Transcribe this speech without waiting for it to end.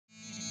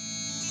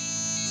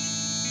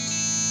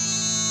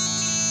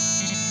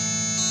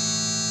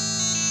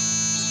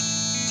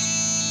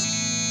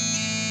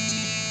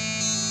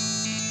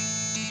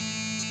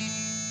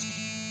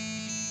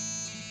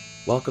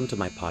Welcome to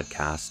my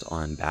podcast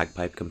on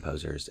bagpipe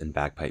composers and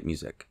bagpipe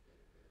music.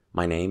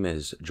 My name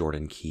is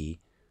Jordan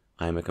Key.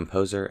 I am a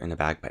composer and a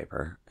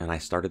bagpiper, and I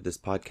started this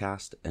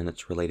podcast and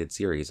its related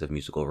series of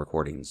musical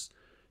recordings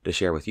to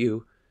share with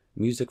you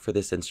music for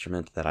this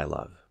instrument that I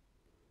love.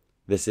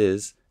 This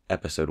is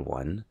episode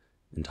 1,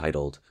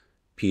 entitled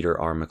Peter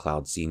R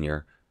MacLeod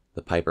Senior,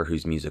 the piper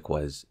whose music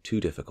was too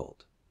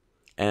difficult.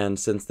 And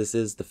since this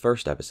is the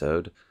first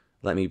episode,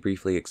 let me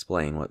briefly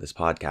explain what this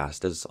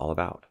podcast is all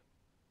about.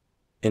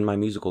 In my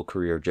musical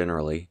career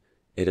generally,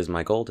 it is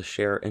my goal to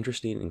share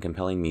interesting and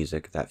compelling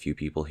music that few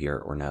people hear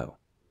or know.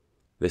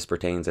 This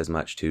pertains as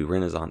much to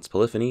Renaissance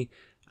Polyphony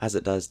as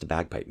it does to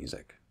bagpipe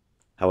music.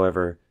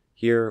 However,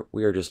 here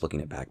we are just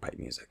looking at bagpipe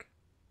music.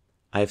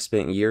 I have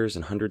spent years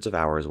and hundreds of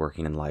hours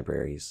working in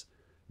libraries,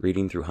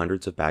 reading through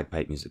hundreds of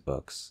bagpipe music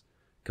books,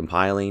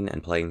 compiling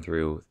and playing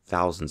through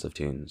thousands of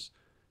tunes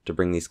to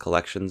bring these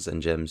collections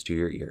and gems to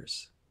your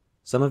ears.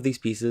 Some of these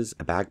pieces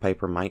a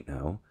bagpiper might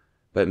know,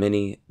 but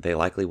many they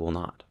likely will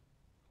not.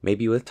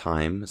 Maybe with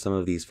time, some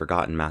of these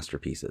forgotten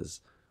masterpieces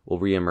will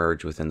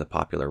reemerge within the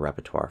popular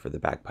repertoire for the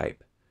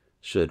bagpipe,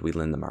 should we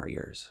lend them our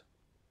ears.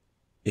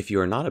 If you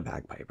are not a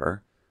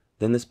bagpiper,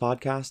 then this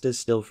podcast is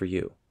still for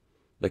you,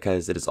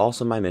 because it is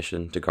also my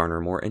mission to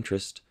garner more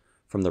interest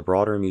from the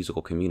broader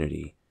musical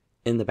community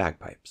in the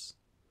bagpipes.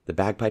 The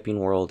bagpiping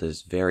world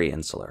is very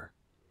insular.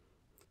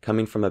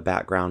 Coming from a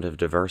background of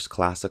diverse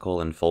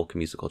classical and folk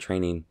musical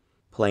training,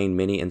 playing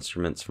many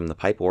instruments from the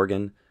pipe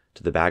organ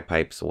to the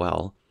bagpipes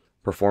well,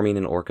 performing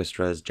in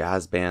orchestras,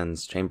 jazz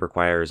bands, chamber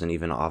choirs, and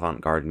even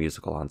avant-garde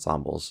musical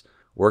ensembles,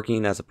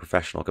 working as a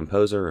professional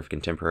composer of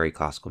contemporary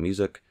classical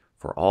music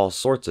for all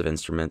sorts of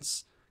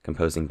instruments,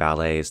 composing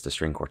ballets to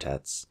string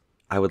quartets,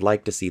 I would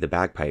like to see the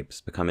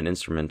bagpipes become an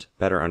instrument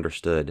better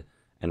understood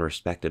and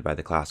respected by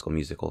the classical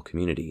musical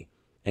community,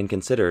 and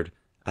considered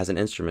as an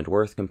instrument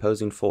worth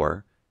composing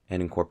for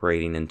and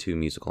incorporating into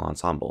musical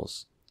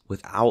ensembles,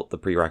 without the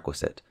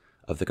prerequisite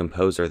of the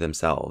composer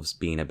themselves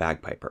being a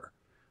bagpiper,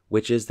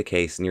 which is the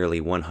case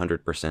nearly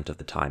 100% of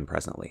the time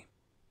presently.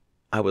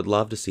 I would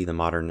love to see the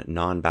modern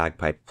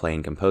non-bagpipe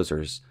playing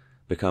composers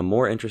become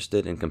more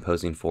interested in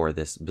composing for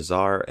this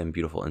bizarre and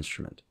beautiful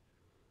instrument.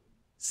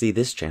 See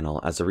this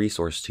channel as a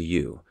resource to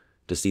you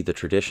to see the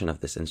tradition of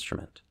this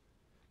instrument.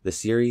 The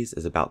series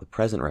is about the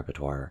present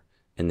repertoire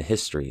and the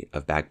history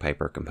of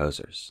bagpiper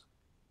composers.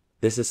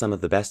 This is some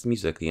of the best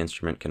music the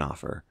instrument can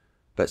offer,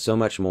 but so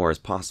much more is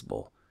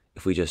possible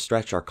if we just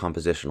stretch our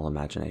compositional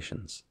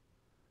imaginations.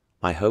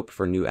 My hope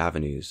for new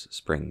avenues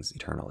springs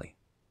eternally.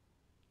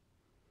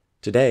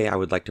 Today I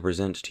would like to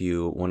present to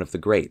you one of the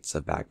greats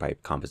of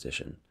bagpipe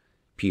composition,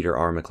 Peter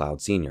R MacLeod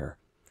Senior,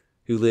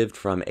 who lived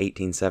from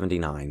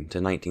 1879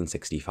 to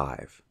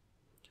 1965.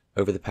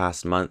 Over the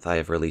past month I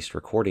have released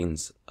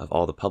recordings of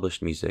all the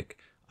published music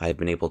I have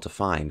been able to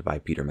find by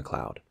Peter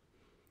MacLeod.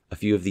 A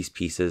few of these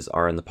pieces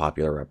are in the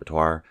popular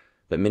repertoire,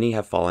 but many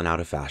have fallen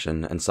out of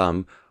fashion, and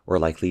some were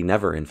likely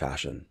never in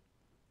fashion.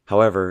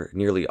 However,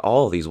 nearly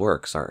all of these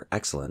works are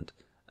excellent,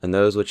 and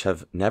those which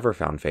have never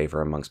found favor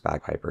amongst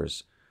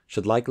bagpipers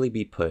should likely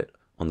be put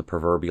on the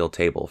proverbial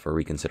table for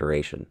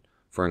reconsideration,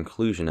 for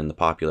inclusion in the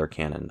popular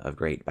canon of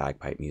great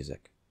bagpipe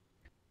music.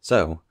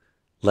 So,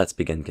 let's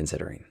begin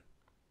considering.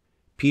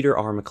 Peter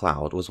R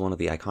MacLeod was one of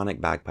the iconic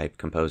bagpipe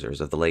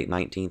composers of the late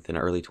 19th and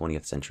early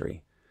 20th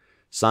century.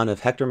 Son of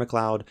Hector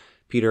MacLeod,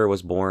 Peter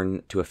was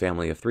born to a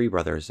family of 3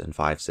 brothers and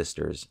 5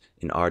 sisters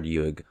in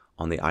Ardúeg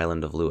on the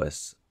island of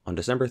Lewis on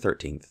December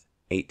 13th,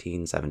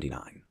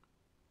 1879.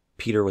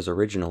 Peter was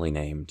originally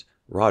named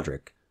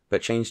Roderick,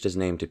 but changed his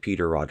name to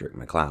Peter Roderick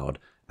MacLeod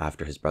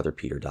after his brother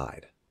Peter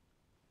died.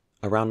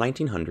 Around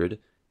 1900,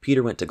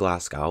 Peter went to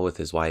Glasgow with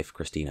his wife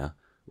Christina,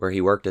 where he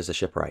worked as a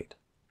shipwright.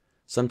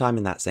 Sometime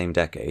in that same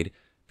decade,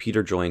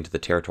 Peter joined the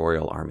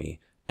Territorial Army,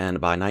 and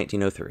by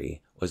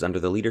 1903 was under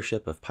the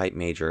leadership of Pipe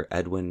Major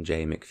Edwin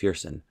J.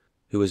 McPherson,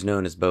 who was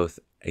known as both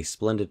a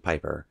splendid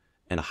piper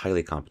and a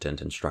highly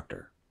competent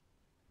instructor.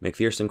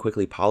 McPherson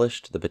quickly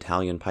polished the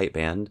battalion pipe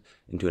band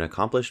into an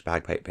accomplished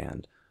bagpipe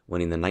band,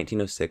 winning the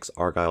 1906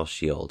 Argyll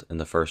Shield in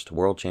the first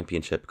World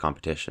Championship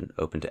competition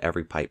open to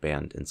every pipe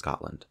band in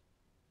Scotland.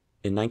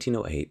 In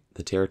 1908,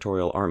 the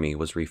Territorial Army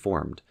was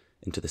reformed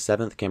into the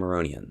 7th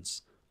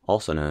Cameronians,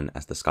 also known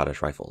as the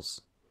Scottish Rifles.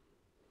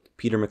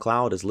 Peter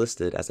MacLeod is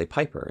listed as a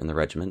piper in the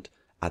regiment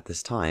at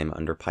this time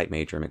under Pipe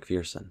Major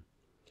McPherson.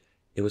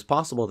 It was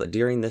possible that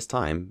during this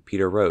time,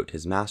 Peter wrote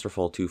his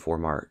masterful 2/4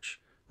 March,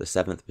 the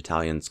 7th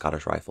Battalion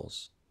Scottish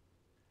Rifles.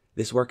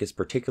 This work is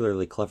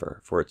particularly clever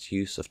for its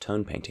use of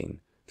tone painting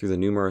through the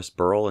numerous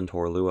burl and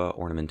torlua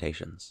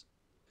ornamentations.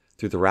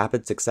 Through the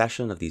rapid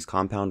succession of these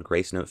compound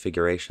grace note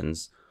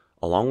figurations,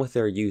 along with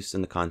their use in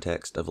the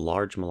context of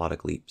large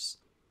melodic leaps,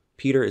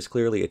 Peter is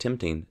clearly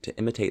attempting to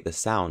imitate the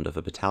sound of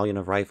a battalion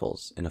of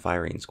rifles in a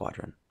firing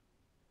squadron.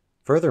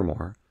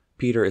 Furthermore,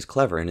 Peter is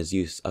clever in his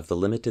use of the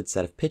limited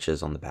set of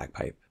pitches on the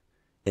bagpipe.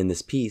 In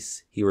this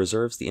piece, he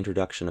reserves the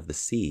introduction of the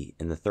C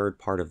in the 3rd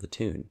part of the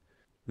tune.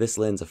 This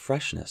lends a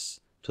freshness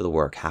to the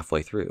work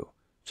halfway through,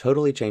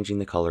 totally changing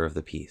the color of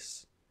the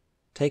piece.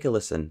 Take a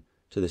listen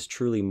to this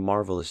truly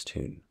marvelous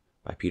tune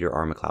by Peter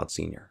R MacLeod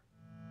Senior.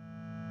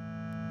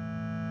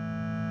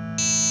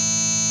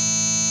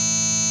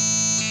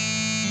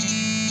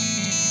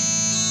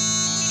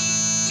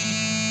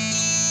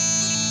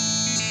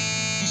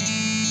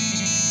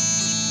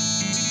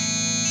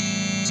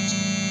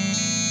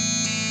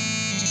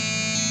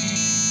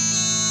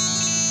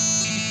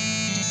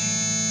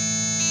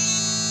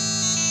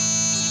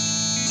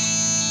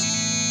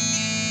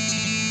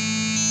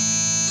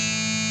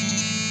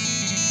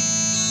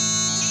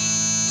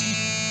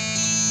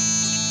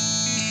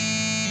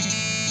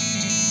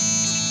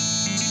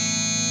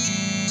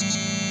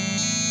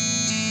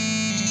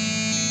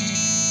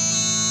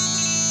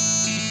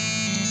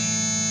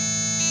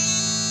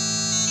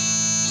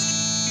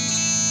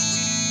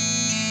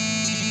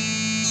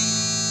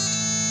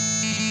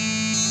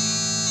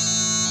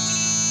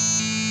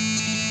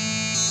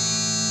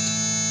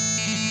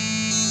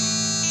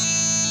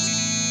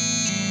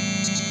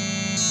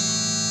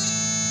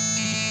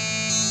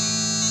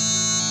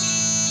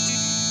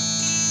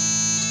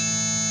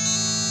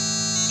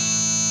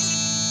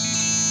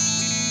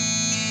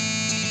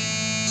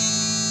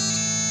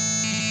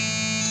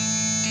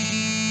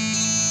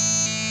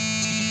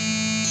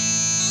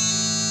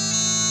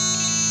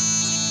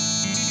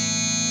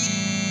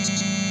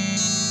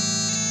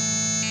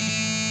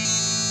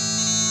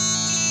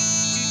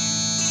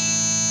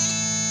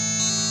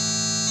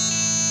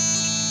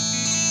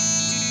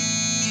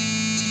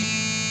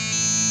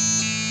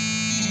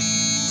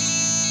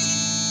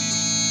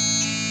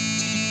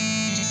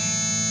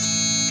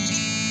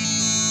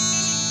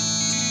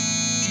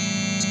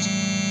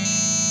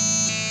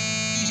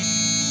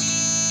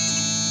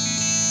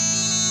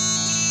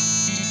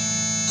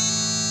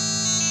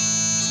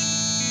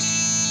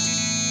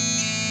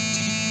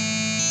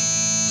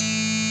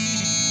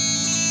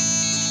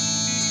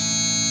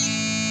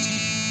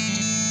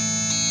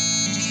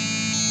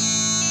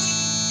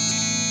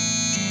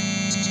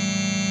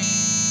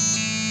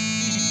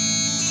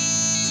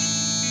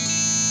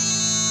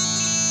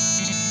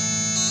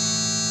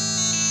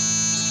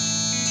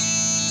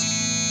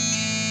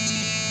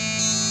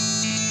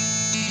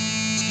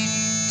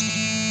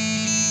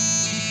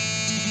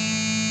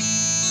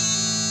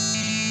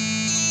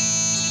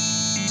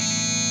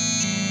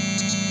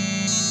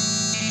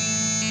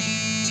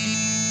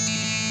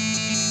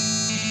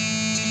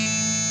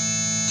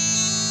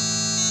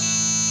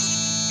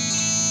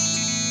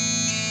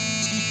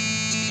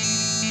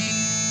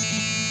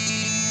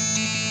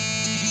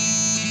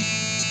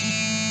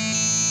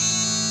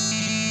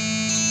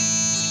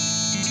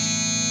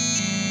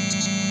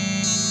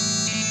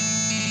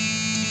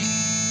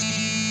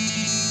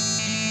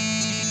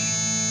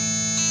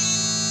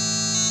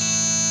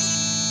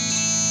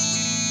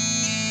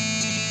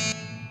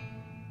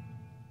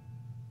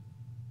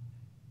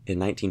 In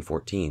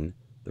 1914,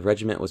 the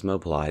regiment was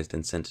mobilized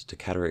and sent to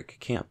Catterick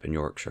Camp in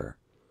Yorkshire,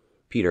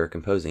 Peter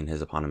composing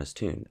his eponymous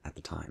tune at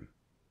the time.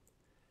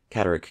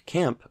 Catterick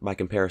Camp, by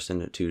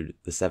comparison to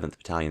the 7th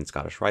Battalion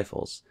Scottish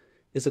Rifles,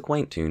 is a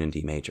quaint tune in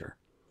D major,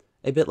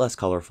 a bit less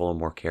colorful and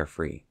more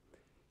carefree.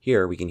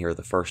 Here we can hear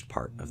the first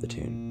part of the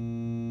tune.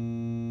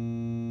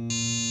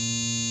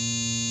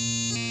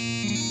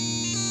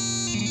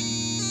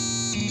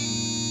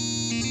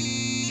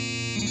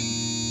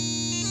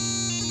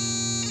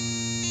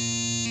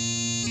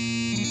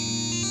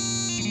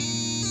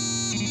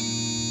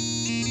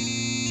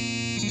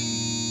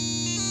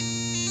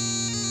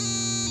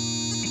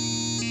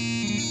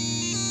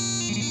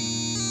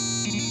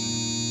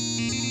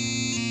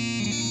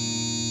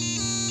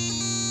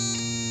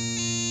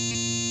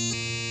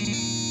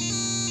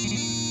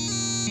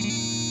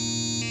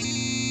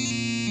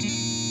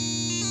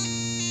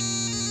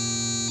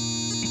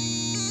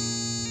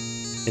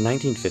 In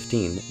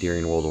 1915,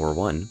 during World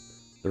War I,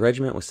 the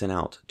regiment was sent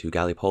out to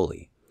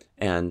Gallipoli,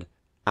 and,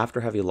 after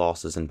heavy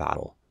losses in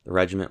battle, the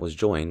regiment was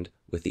joined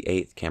with the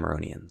 8th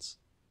Cameronians.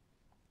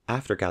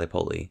 After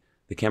Gallipoli,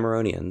 the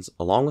Cameronians,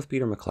 along with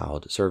Peter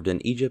MacLeod, served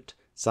in Egypt,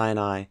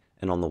 Sinai,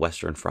 and on the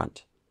Western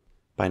Front.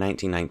 By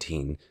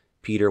 1919,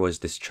 Peter was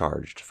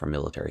discharged from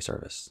military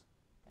service.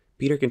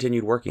 Peter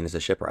continued working as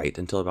a shipwright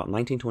until about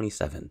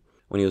 1927,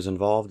 when he was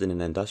involved in an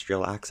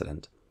industrial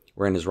accident,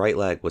 wherein his right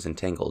leg was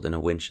entangled in a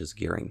winch's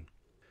gearing.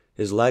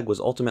 His leg was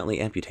ultimately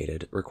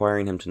amputated,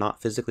 requiring him to not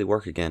physically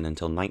work again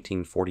until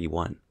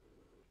 1941.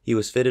 He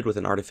was fitted with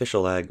an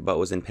artificial leg, but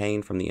was in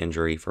pain from the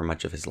injury for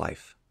much of his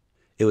life.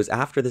 It was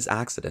after this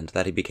accident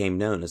that he became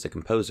known as a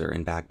composer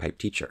and bagpipe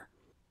teacher.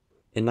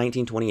 In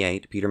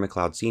 1928, Peter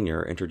MacLeod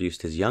Senior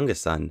introduced his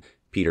youngest son,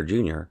 Peter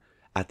Jr.,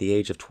 at the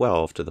age of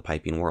 12 to the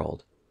piping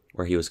world,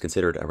 where he was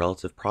considered a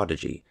relative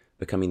prodigy,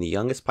 becoming the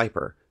youngest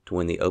piper to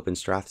win the Open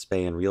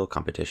Strathspey and Reel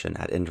competition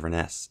at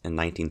Inverness in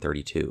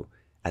 1932,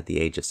 at the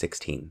age of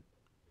 16.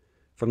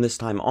 From this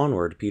time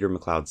onward, Peter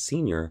MacLeod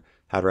Senior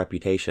had a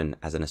reputation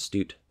as an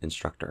astute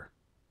instructor.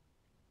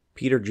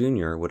 Peter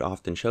Jr. would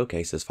often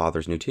showcase his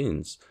father's new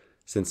tunes,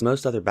 since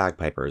most other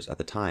bagpipers at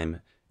the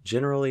time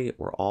generally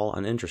were all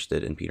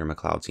uninterested in Peter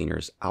MacLeod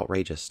Senior's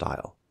outrageous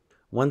style.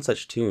 One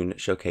such tune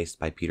showcased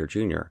by Peter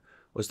Jr.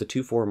 was the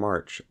 2/4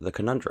 march, The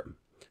Conundrum,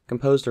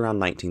 composed around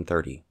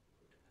 1930.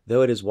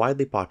 Though it is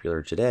widely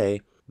popular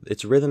today,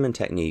 its rhythm and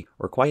technique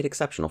were quite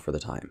exceptional for the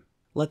time.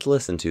 Let's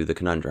listen to The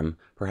Conundrum,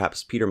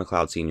 perhaps Peter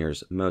MacLeod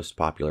Senior's most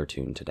popular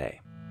tune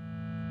today.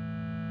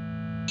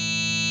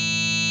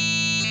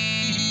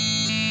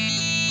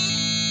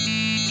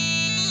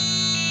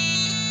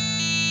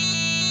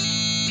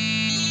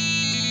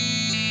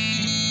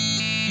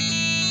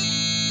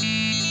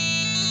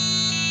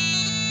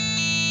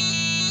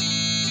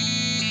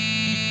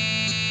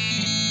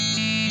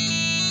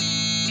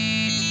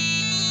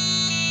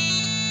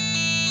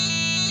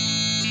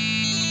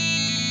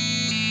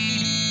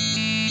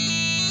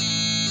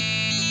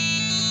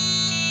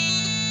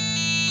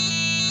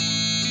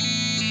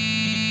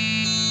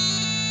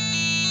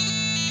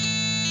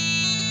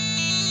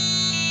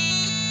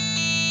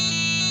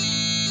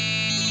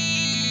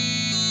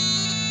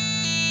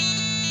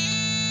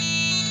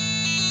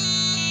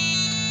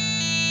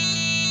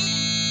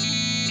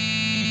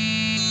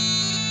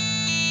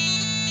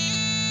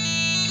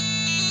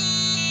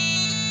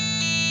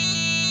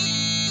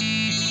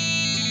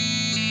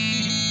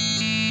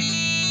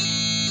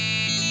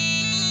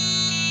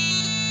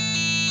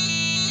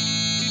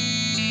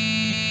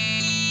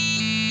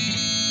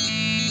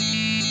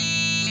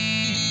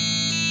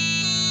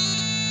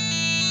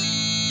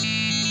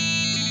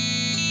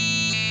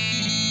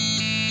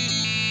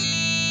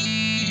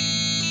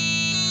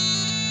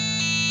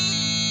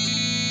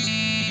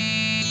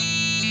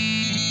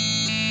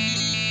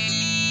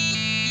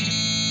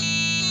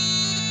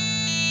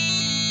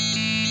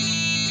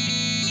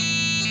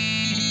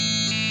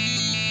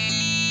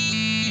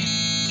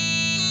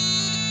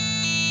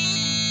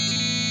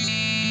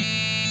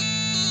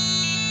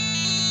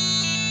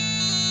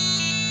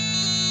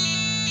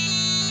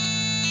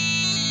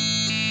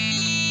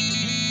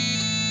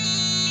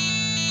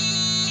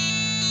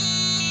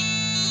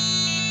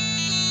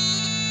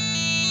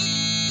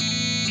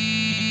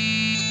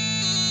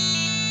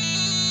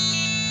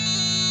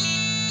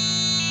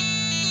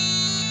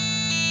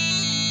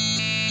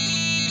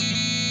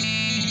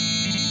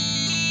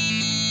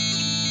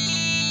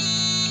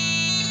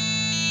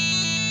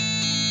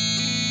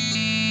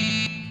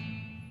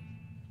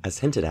 As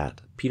hinted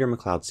at, Peter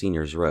MacLeod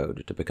Senior's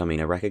road to becoming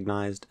a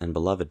recognized and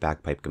beloved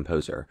bagpipe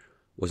composer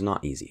was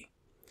not easy.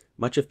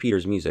 Much of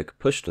Peter's music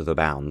pushed the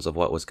bounds of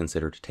what was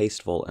considered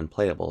tasteful and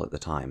playable at the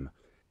time,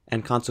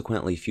 and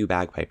consequently few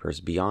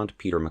bagpipers beyond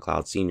Peter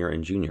MacLeod Senior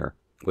and Jr.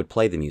 would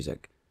play the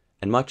music,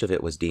 and much of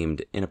it was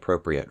deemed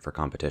inappropriate for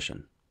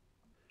competition.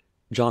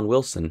 John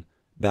Wilson,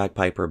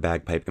 bagpiper,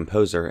 bagpipe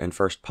composer, and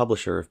first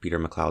publisher of Peter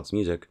MacLeod's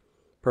music,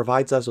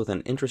 provides us with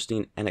an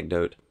interesting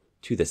anecdote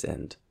to this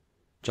end.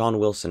 John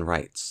Wilson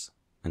writes,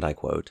 and I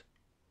quote,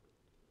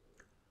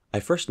 "I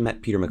first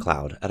met Peter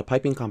MacLeod at a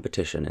piping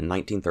competition in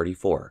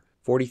 1934,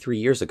 43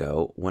 years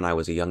ago, when I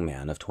was a young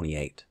man of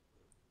 28.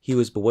 He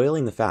was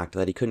bewailing the fact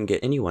that he couldn't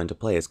get anyone to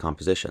play his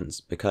compositions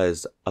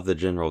because of the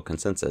general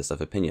consensus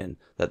of opinion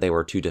that they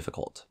were too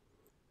difficult.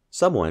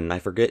 Someone, I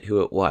forget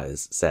who it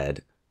was,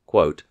 said,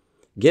 quote,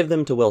 'Give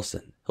them to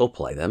Wilson, he'll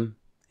play them,'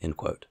 end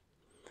quote.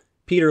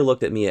 Peter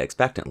looked at me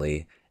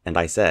expectantly, and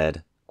I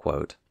said,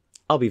 quote,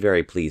 'I'll be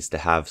very pleased to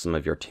have some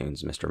of your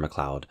tunes, Mr.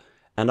 MacLeod,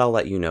 and I'll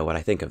let you know what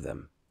I think of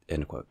them,'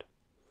 end quote.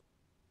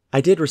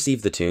 I did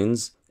receive the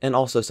tunes, and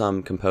also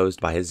some composed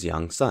by his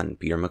young son,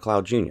 Peter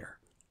MacLeod Jr.,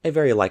 a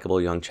very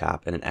likable young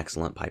chap and an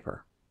excellent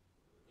piper.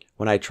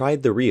 When I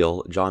tried the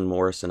real John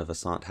Morrison of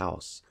Asant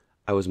House,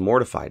 I was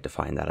mortified to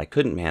find that I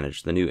couldn't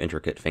manage the new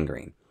intricate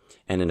fingering,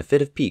 and in a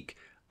fit of pique,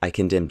 I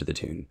condemned the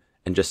tune,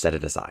 and just set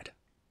it aside.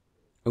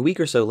 A week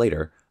or so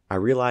later, I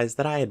realized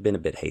that I had been a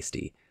bit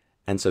hasty,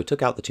 and so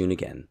took out the tune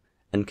again,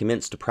 and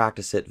commenced to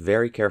practice it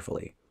very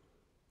carefully.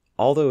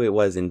 Although it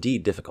was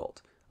indeed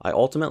difficult, I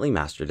ultimately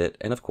mastered it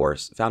and of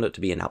course found it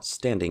to be an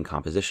outstanding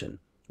composition,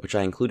 which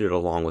I included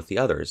along with the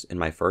others in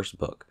my first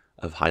book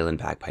of Highland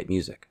bagpipe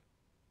music."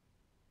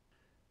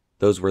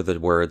 Those were the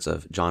words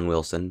of John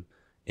Wilson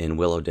in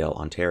Willowdale,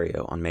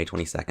 Ontario on May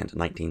 22nd,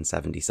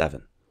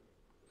 1977.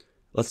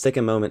 Let's take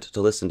a moment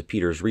to listen to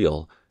Peter's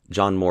reel,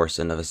 John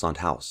Morrison of Asant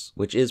House,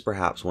 which is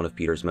perhaps one of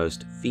Peter's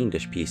most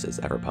fiendish pieces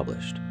ever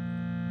published.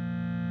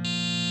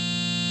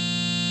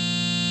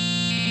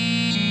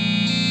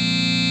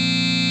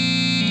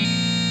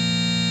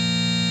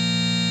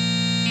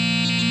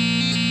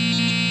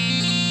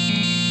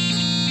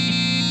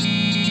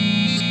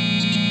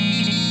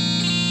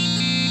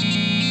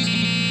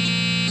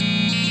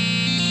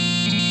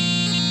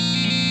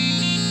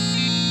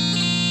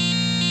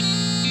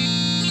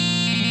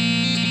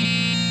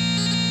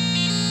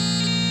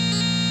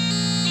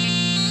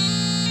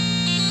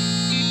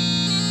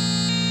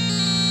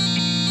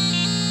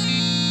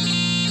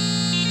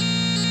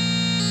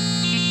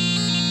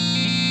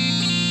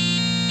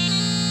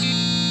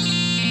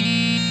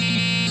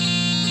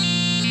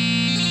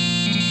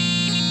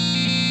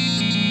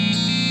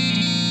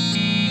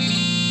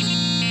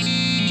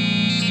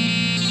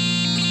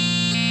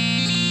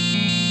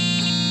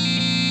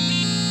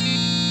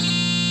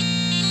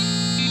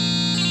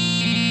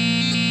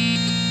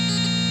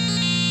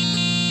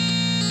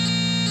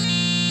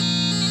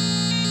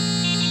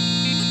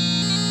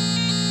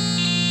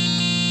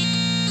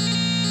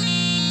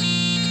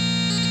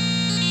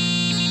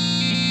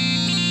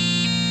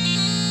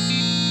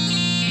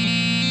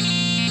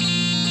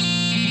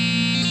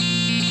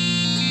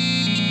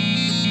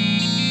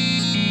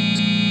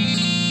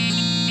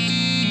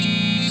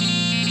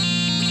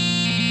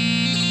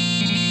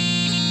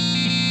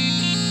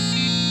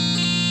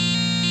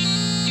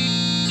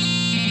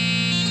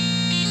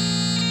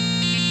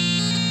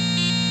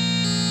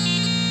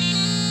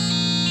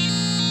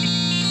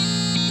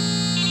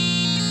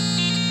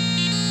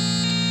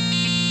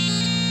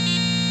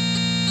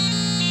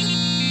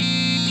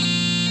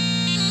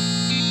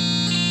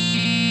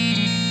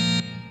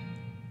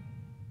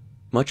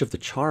 Much of the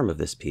charm of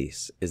this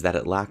piece is that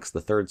it lacks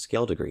the third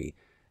scale degree,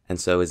 and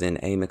so is in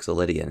A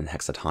mixolydian and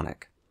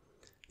hexatonic.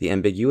 The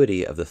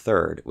ambiguity of the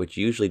third, which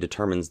usually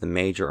determines the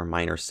major or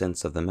minor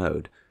sense of the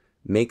mode,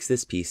 makes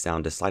this piece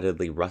sound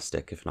decidedly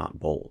rustic if not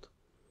bold.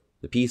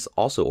 The piece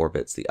also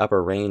orbits the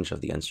upper range of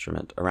the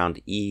instrument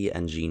around E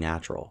and G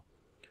natural,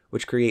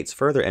 which creates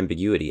further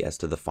ambiguity as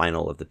to the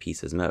final of the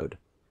piece's mode.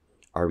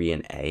 Are we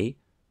in A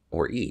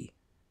or E?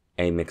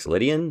 A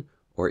mixolydian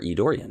or E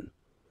Dorian?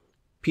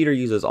 Peter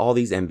uses all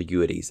these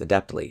ambiguities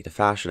adeptly to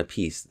fashion a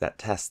piece that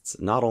tests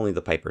not only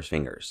the piper's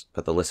fingers,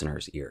 but the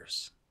listener's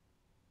ears.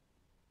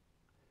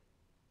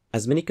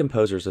 As many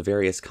composers of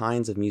various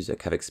kinds of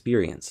music have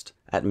experienced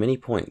at many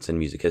points in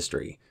music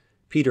history,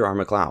 Peter R.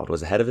 MacLeod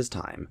was ahead of his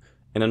time,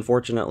 and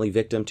unfortunately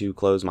victim to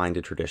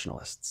close-minded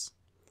traditionalists.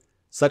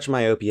 Such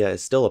myopia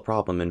is still a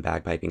problem in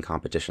bagpiping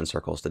competition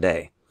circles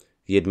today,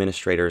 the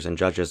administrators and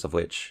judges of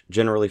which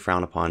generally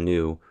frown upon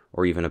new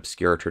or even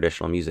obscure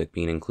traditional music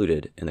being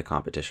included in the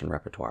competition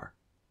repertoire.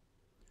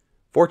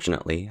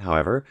 Fortunately,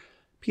 however,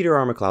 Peter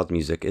R. MacLeod's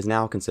music is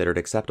now considered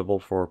acceptable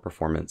for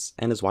performance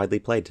and is widely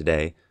played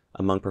today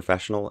among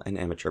professional and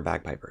amateur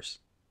bagpipers.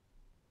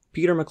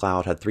 Peter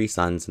MacLeod had 3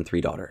 sons and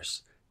 3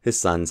 daughters. His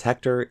sons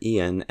Hector,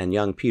 Ian, and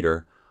young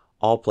Peter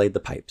all played the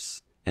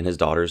pipes, and his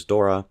daughters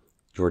Dora,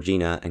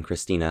 Georgina, and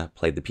Christina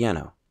played the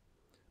piano.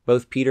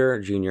 Both Peter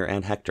Jr.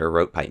 and Hector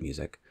wrote pipe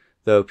music,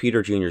 though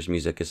Peter Jr.'s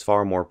music is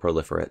far more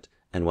proliferate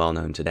and well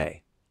known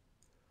today.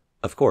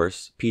 Of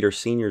course, Peter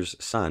Sr.'s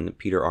son,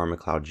 Peter R.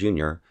 MacLeod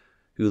Jr.,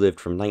 who lived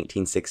from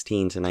 1916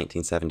 to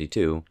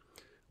 1972,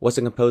 was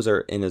a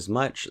composer in as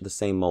much the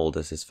same mold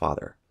as his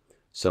father,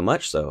 so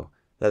much so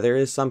that there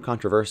is some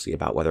controversy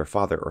about whether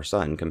father or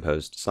son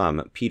composed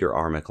some Peter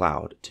R.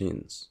 MacLeod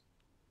tunes.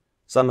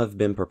 Some have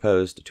been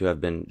proposed to have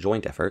been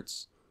joint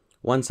efforts.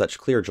 One such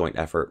clear joint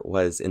effort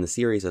was in the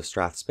series of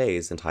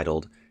strathspeys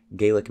entitled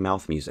Gaelic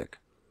Mouth Music,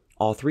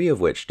 all 3 of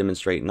which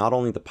demonstrate not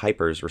only the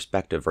pipers'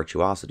 respective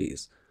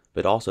virtuosities,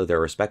 but also their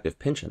respective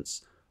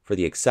penchants for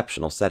the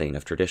exceptional setting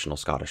of traditional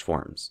Scottish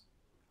forms.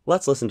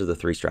 Let's listen to the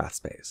 3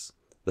 strathspeys,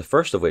 the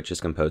first of which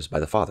is composed by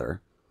the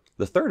father,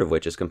 the third of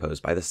which is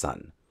composed by the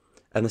son,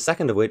 and the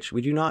second of which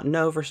we do not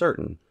know for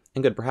certain,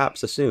 and could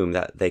perhaps assume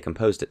that they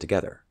composed it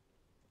together.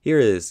 Here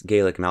is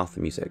Gaelic Mouth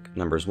Music,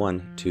 numbers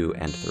 1, 2,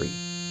 and 3.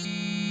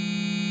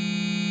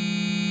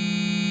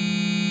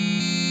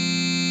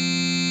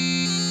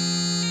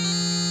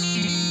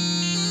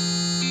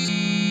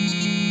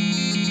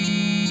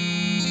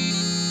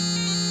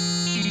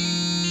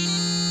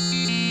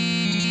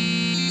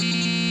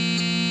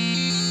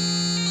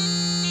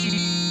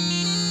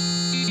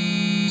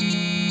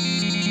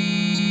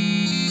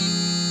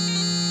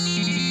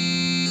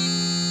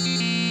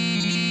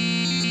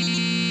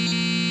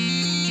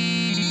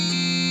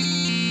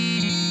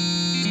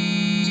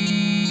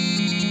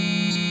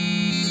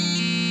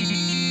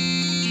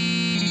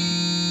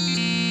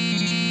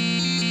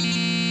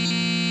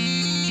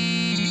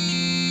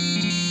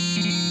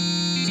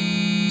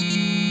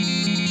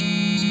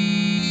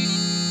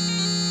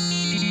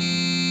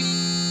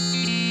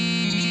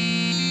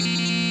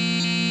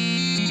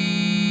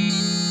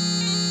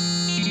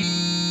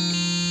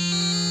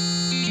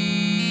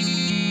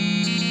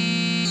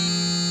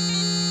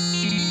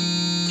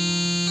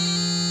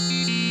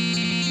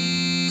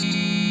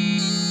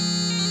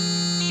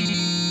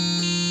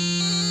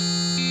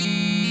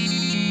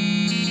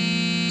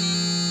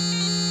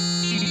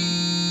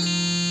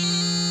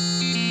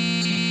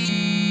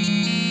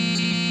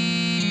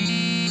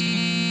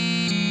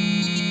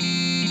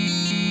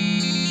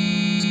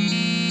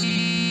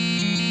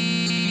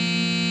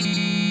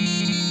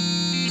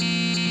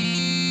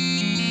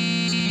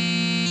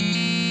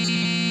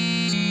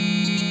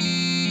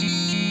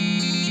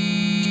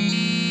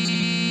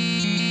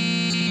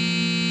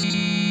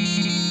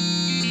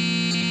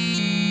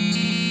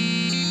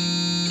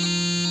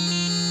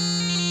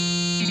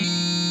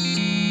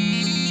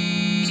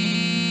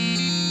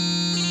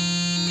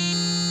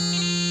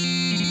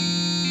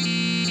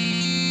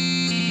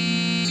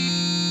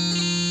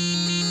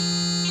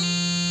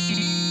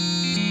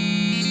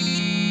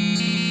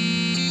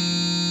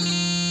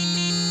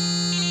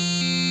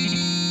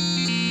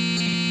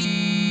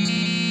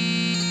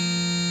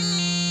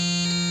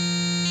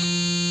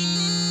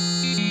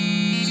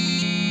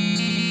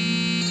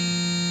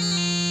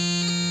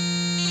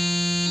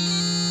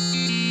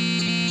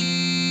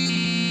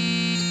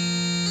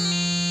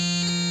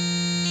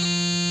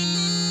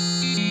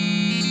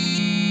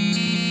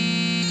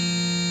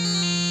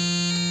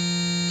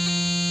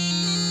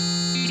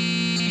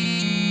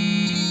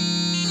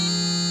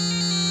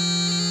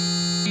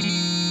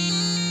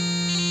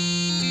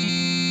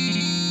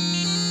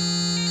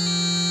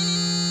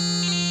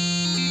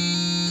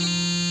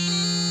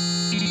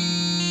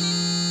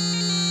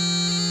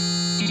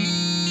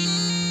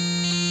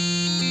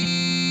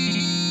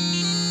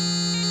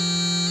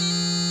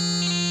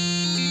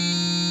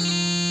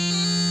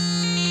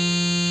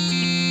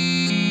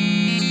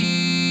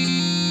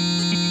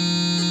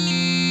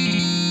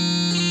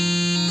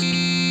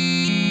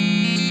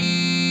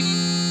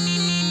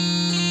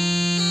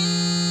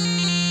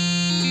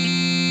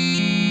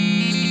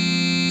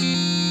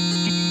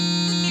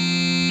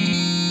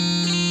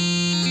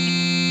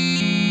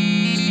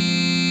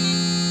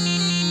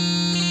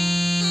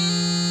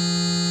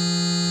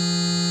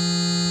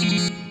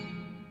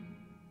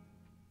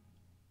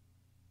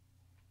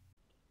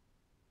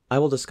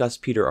 discuss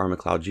Peter R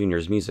MacLeod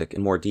Jr.'s music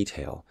in more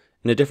detail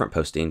in a different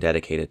posting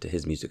dedicated to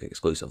his music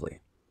exclusively.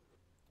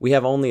 We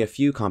have only a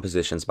few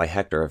compositions by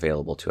Hector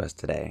available to us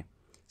today.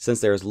 Since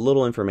there is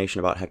little information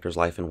about Hector's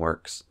life and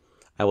works,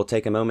 I will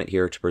take a moment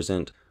here to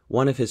present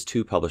one of his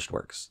two published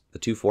works, the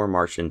 2/4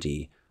 March in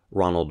D,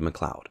 Ronald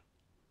MacLeod.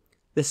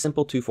 This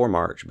simple 2/4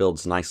 march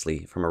builds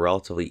nicely from a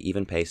relatively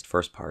even-paced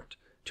first part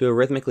to a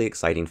rhythmically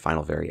exciting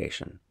final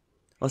variation.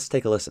 Let's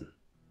take a listen.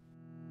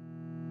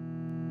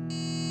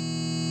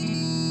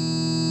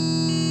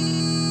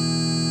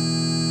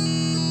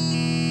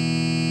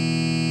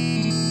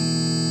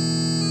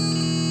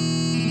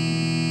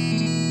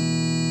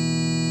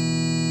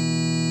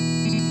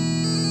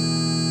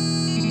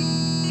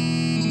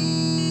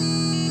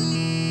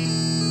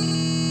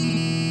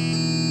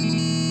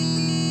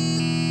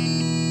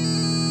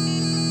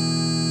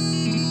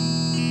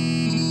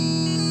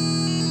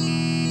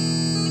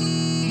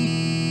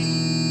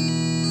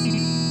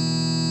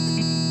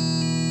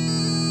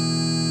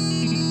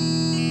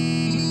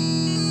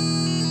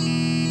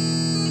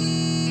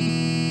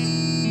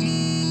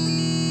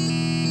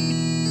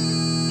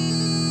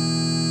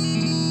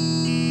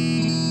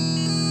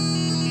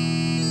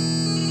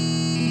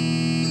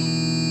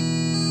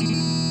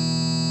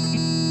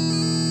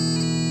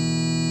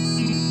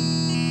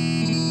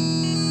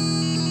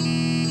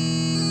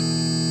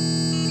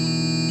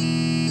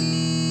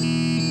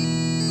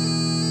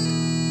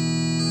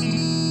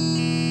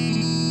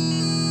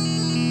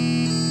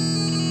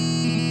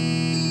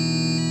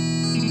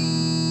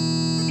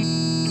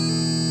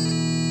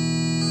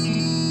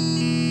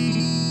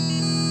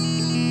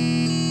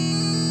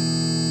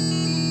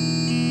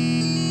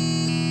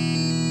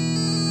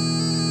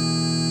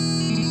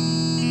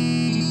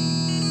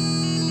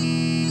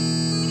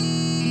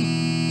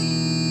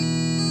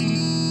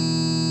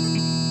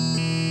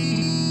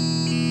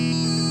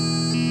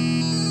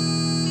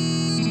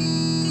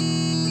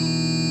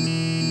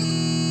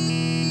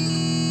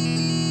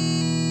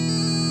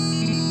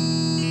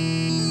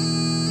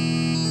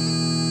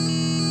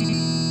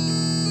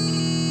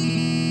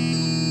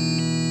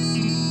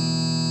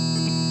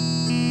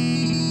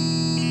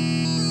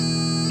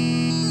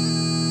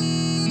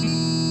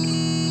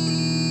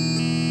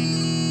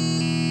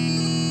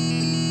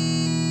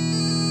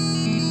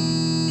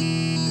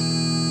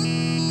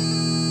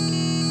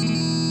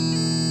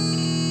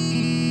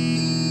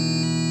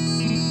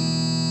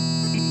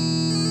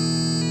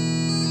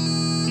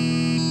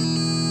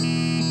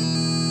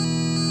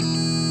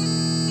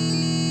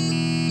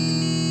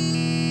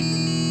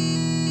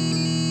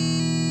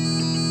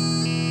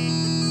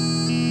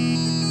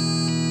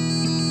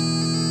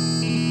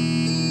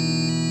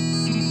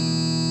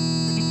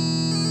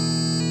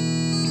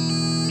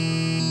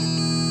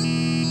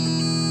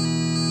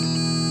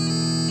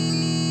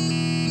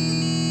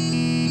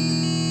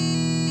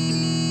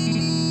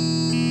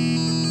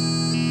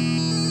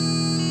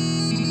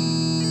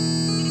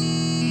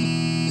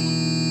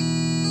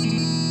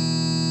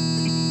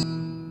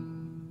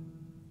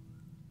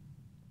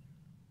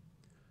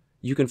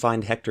 You can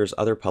find Hector's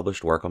other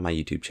published work on my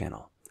YouTube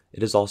channel.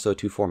 It is also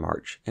 2/4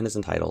 March and is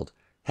entitled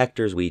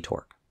Hector's Wee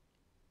Torque.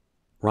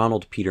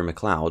 Ronald Peter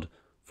MacLeod,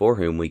 for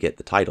whom we get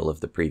the title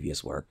of the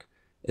previous work,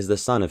 is the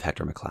son of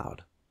Hector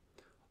MacLeod.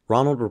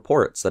 Ronald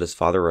reports that his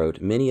father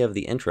wrote many of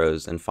the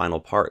intros and final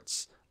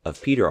parts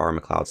of Peter R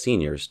MacLeod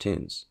Senior's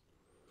tunes.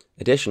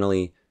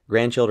 Additionally,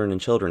 grandchildren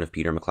and children of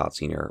Peter MacLeod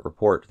Senior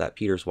report that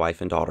Peter's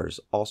wife and daughters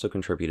also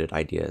contributed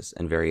ideas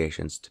and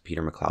variations to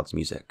Peter MacLeod's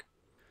music.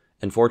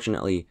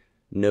 Unfortunately,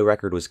 no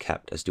record was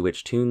kept as to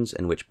which tunes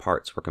and which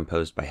parts were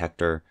composed by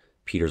Hector,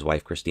 Peter's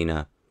wife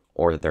Christina,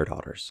 or their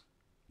daughters.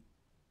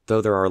 Though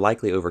there are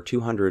likely over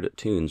 200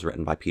 tunes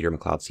written by Peter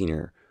MacLeod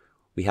Senior,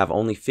 we have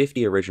only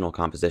 50 original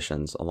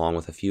compositions along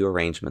with a few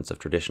arrangements of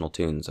traditional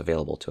tunes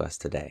available to us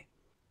today.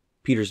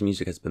 Peter's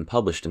music has been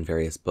published in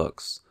various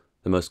books,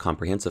 the most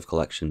comprehensive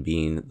collection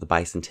being the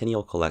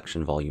Bicentennial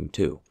Collection Volume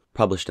 2,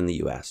 published in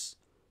the US,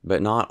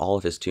 but not all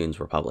of his tunes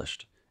were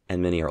published,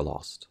 and many are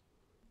lost.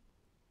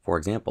 For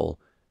example,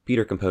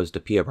 Peter composed a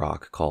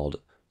pibroch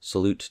called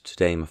Salute to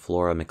Dame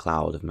Flora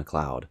MacLeod of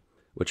MacLeod,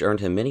 which earned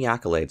him many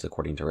accolades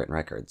according to written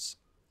records.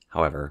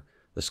 However,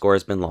 the score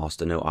has been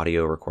lost and no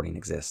audio recording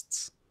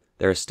exists.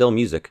 There is still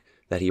music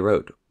that he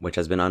wrote, which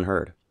has been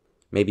unheard.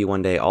 Maybe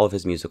one day all of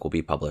his music will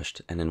be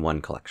published and in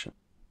one collection.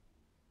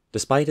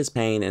 Despite his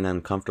pain and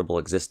uncomfortable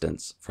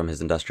existence from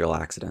his industrial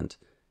accident,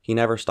 he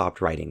never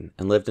stopped writing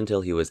and lived until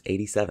he was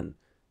 87,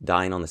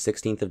 dying on the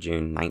 16th of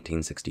June,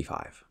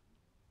 1965.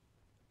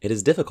 It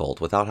is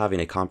difficult, without having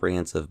a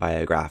comprehensive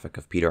biographic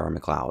of Peter R.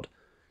 MacLeod,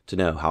 to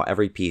know how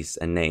every piece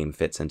and name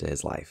fits into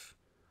his life.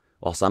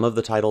 While some of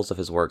the titles of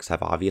his works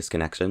have obvious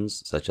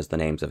connections, such as the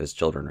names of his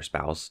children or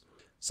spouse,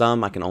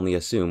 some I can only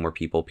assume were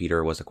people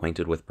Peter was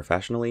acquainted with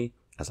professionally,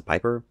 as a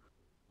piper,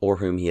 or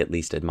whom he at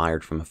least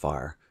admired from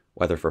afar,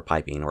 whether for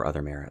piping or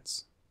other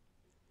merits.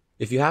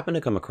 If you happen to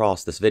come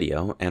across this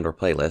video and or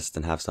playlist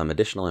and have some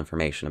additional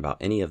information about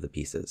any of the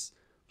pieces,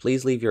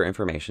 please leave your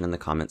information in the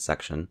comments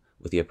section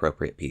with the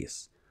appropriate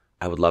piece.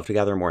 I would love to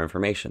gather more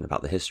information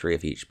about the history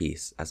of each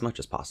piece as much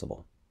as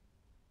possible.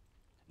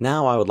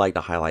 Now I would like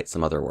to highlight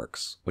some other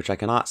works, which I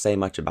cannot say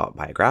much about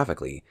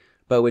biographically,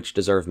 but which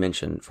deserve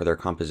mention for their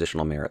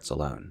compositional merits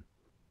alone.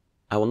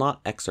 I will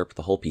not excerpt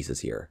the whole pieces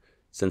here,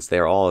 since they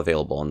are all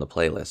available in the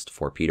playlist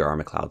for Peter R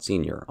MacLeod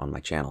Senior on my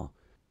channel,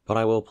 but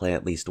I will play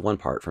at least one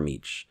part from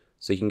each,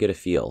 so you can get a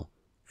feel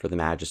for the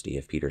majesty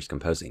of Peter's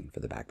composing for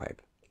the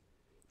bagpipe.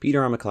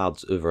 Peter R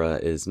MacLeod's oeuvre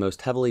is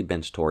most heavily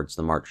bent towards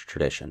the march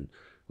tradition,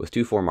 with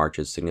 2/4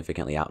 marches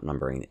significantly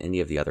outnumbering any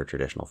of the other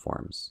traditional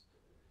forms.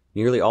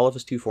 Nearly all of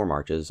his 2/4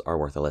 marches are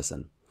worth a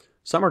listen.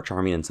 Some are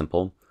charming and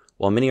simple,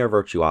 while many are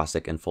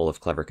virtuosic and full of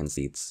clever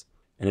conceits.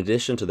 In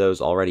addition to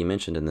those already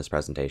mentioned in this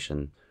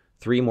presentation,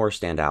 3 more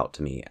stand out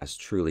to me as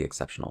truly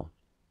exceptional: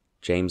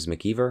 James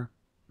McKeever,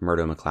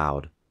 Murdo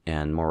MacLeod,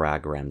 and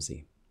Morag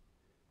Ramsay.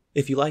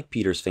 If you like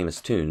Peter's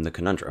famous tune, The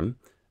Conundrum,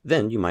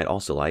 then you might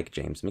also like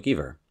James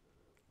McKeever,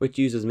 which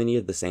uses many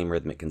of the same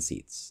rhythmic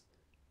conceits.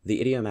 The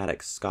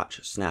idiomatic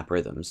Scotch snap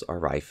rhythms are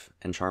rife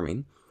and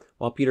charming,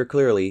 while Peter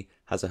clearly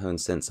has a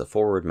honed sense of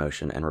forward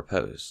motion and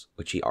repose,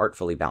 which he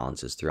artfully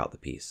balances throughout the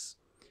piece.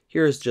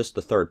 Here is just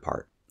the 3rd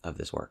part of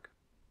this work.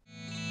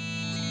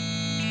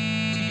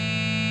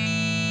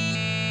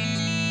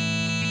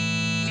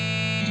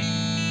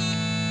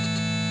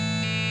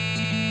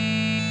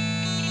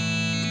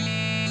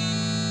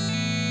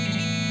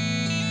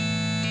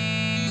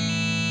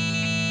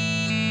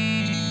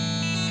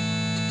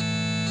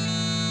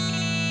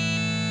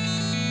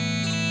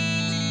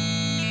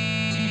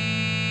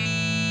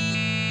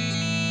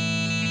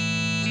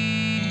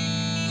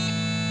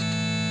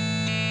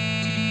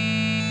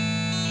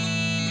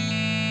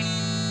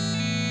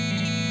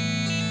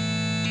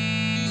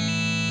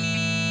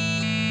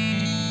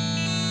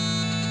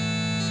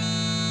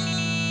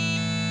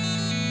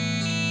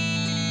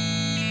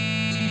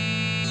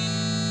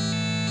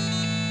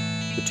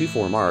 The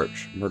 2/4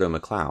 march, Murdo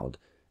MacLeod,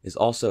 is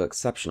also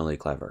exceptionally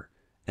clever,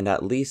 and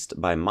at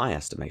least by my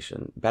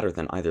estimation, better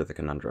than either The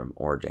Conundrum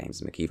or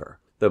James McKeever,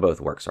 though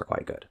both works are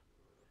quite good.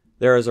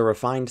 There is a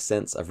refined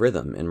sense of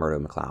rhythm in Murdo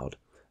MacLeod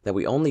that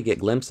we only get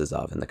glimpses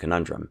of in The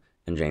Conundrum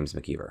and James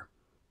McKeever.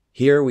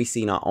 Here we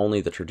see not only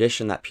the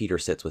tradition that Peter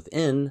sits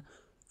within,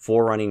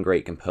 forerunning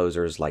great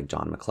composers like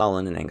John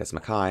McClellan and Angus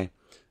Mackay,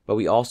 but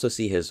we also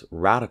see his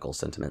radical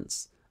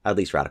sentiments, at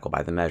least radical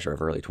by the measure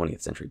of early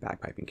 20th century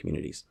bagpiping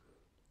communities.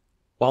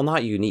 While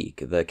not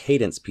unique, the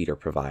cadence Peter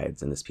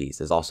provides in this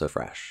piece is also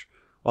fresh.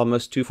 While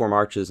most 2/4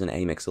 marches in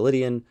A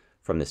Mixolydian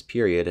from this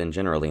period, and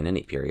generally in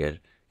any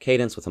period,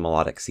 cadence with a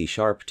melodic C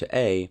sharp to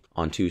A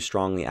on 2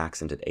 strongly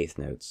accented 8th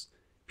notes,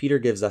 Peter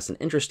gives us an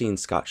interesting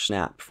Scotch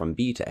snap from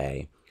B to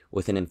A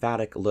with an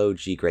emphatic low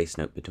G grace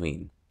note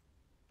between.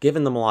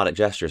 Given the melodic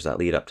gestures that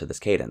lead up to this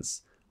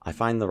cadence, I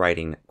find the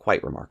writing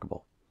quite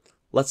remarkable.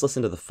 Let's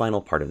listen to the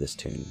final part of this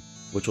tune,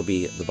 which will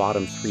be the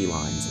bottom 3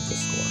 lines of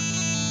this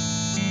score.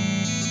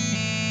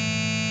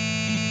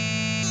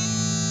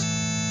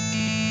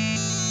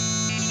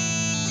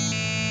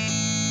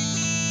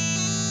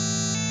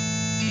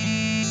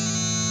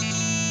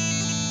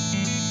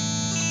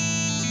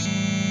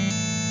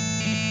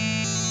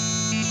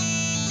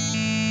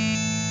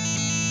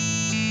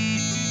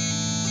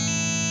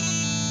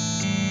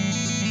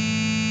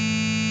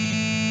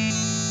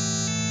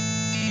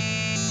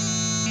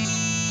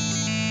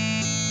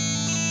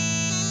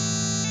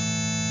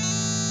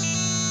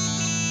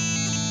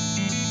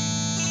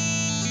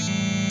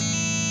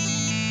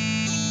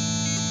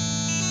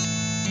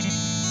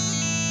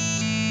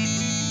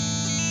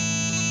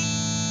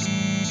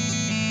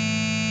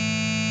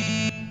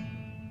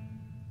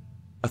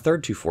 A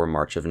third 2/4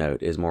 march of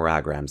note is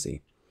Morag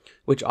Ramsay,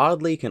 which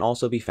oddly can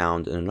also be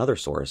found in another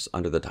source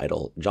under the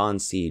title John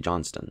C.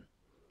 Johnston.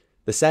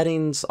 The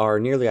settings are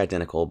nearly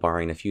identical,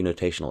 barring a few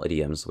notational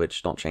idioms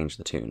which don't change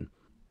the tune.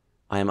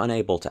 I am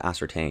unable to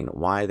ascertain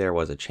why there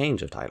was a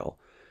change of title.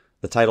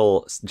 The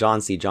title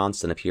John C.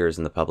 Johnston appears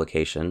in the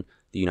publication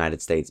The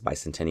United States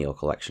Bicentennial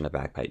Collection of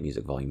Bagpipe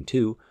Music Volume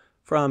 2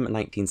 from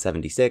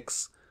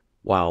 1976,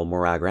 while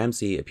Morag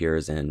Ramsay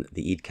appears in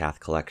the Eadcath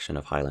Collection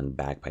of Highland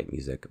Bagpipe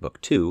Music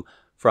Book 2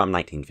 from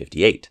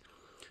 1958.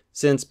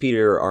 Since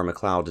Peter R.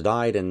 MacLeod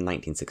died in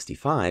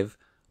 1965,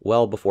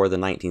 well before the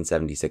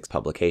 1976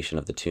 publication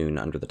of the tune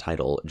under the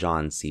title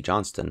John C.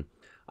 Johnston,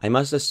 I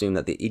must assume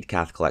that the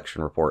Eadcath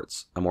Collection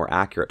reports a more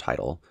accurate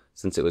title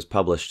since it was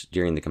published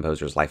during the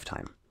composer's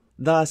lifetime.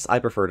 Thus, I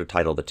prefer to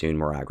title the tune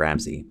Morag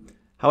Ramsay.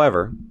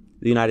 However,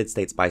 the United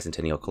States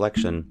Bicentennial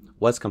Collection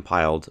was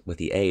compiled with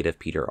the aid of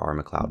Peter R.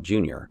 MacLeod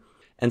Jr.,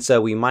 and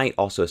so we might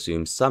also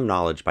assume some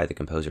knowledge by the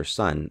composer's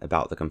son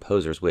about the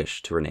composer's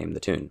wish to rename the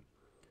tune.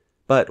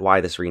 But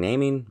why this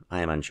renaming, I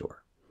am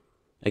unsure.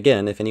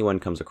 Again, if anyone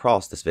comes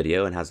across this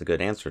video and has a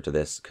good answer to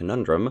this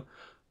conundrum,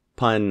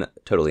 pun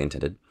totally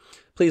intended,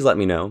 please let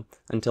me know.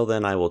 Until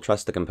then, I will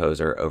trust the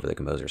composer over the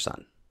composer's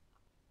son.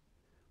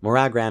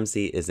 Morag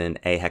Ramsay is in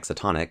A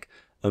hexatonic,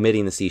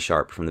 omitting the C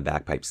sharp from the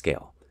bagpipe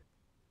scale.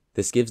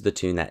 This gives the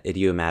tune that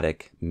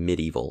idiomatic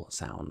medieval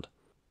sound.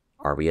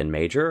 Are we in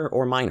major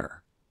or minor?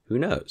 Who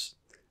knows?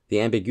 The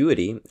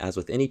ambiguity, as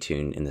with any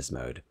tune in this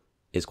mode,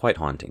 is quite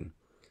haunting.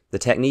 The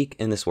technique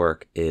in this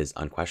work is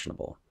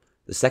unquestionable.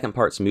 The second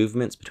part's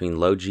movements between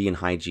low G and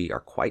high G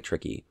are quite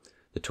tricky.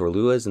 The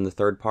torluas in the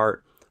third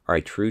part are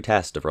a true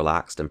test of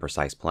relaxed and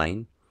precise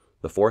playing.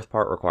 The fourth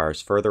part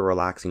requires further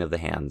relaxing of the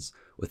hands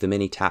with the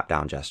many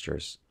tap-down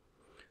gestures.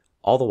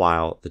 All the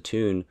while, the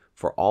tune,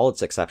 for all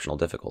its exceptional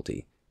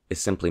difficulty,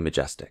 is simply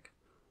majestic.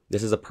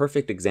 This is a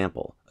perfect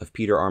example of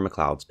Peter R.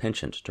 MacLeod's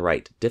penchant to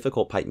write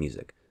difficult pipe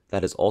music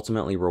that is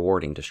ultimately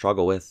rewarding to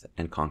struggle with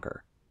and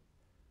conquer.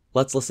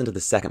 Let's listen to the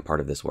second part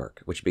of this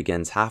work, which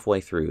begins halfway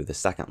through the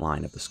second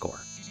line of the score.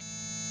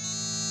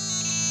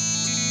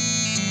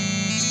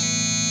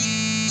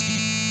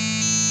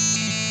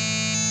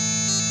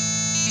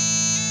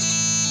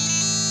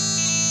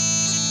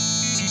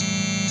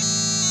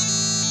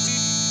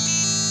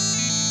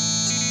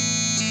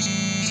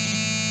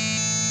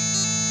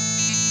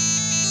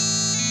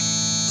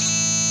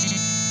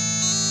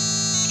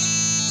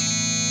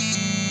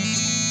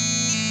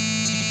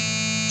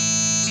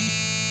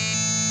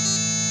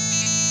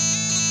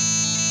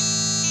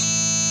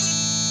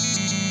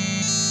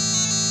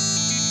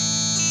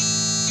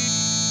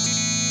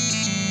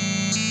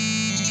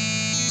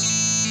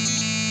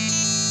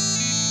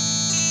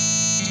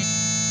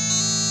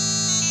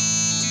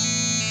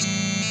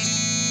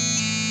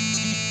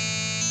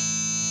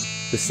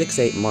 The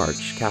 6/8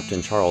 March,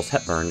 Captain Charles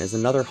Hepburn, is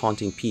another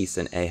haunting piece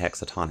in A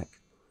hexatonic.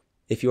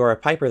 If you are a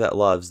piper that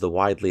loves the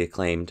widely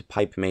acclaimed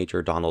Pipe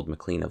Major Donald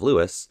MacLeod of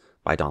Lewis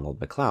by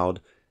Donald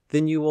MacLeod,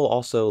 then you will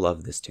also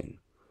love this tune.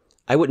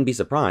 I wouldn't be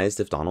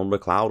surprised if Donald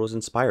MacLeod was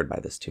inspired by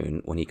this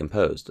tune when he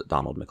composed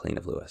Donald MacLeod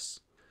of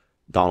Lewis.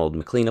 Donald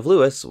MacLeod of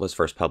Lewis was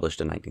first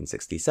published in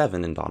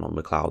 1967 in Donald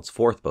MacLeod's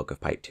fourth book of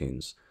pipe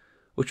tunes,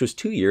 which was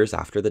 2 years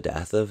after the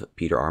death of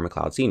Peter R.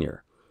 MacLeod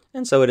Senior,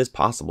 and so it is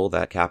possible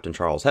that Captain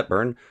Charles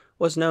Hepburn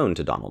was known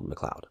to Donald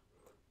MacLeod.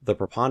 The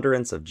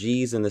preponderance of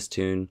G's in this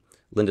tune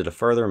lended a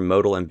further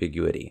modal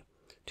ambiguity.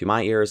 To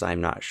my ears, I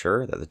am not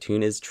sure that the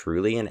tune is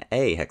truly an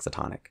A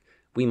hexatonic.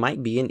 We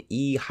might be an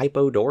E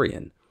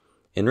hypodorian.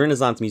 In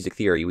Renaissance music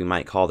theory, we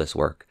might call this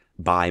work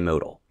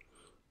bimodal.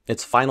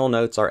 Its final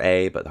notes are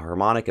A, but the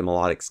harmonic and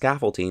melodic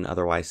scaffolding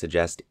otherwise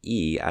suggest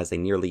E as a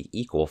nearly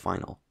equal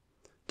final.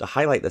 To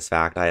highlight this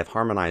fact, I have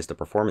harmonized the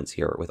performance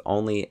here with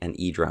only an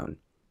E drone.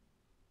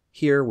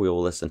 Here we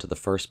will listen to the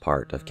first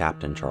part of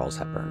Captain Charles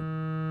Hepburn.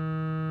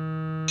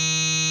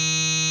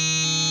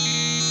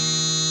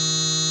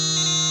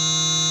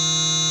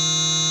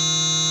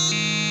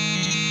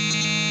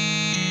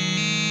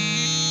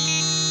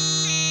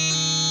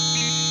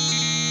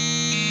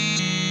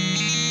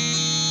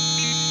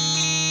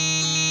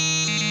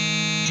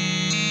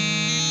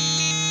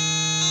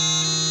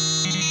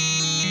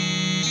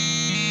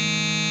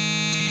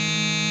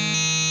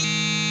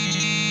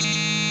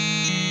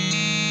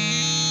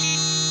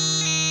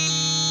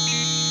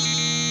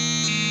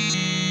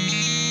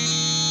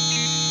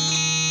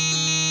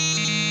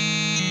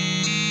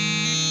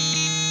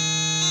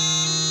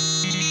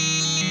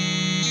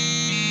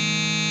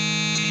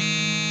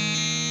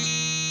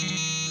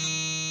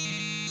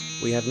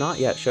 We have not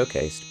yet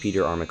showcased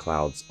Peter R.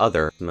 MacLeod's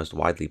other, most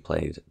widely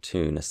played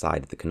tune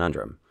aside the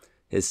conundrum,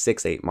 his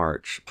 6/8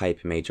 March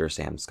Pipe Major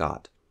Sam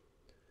Scott.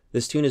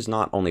 This tune is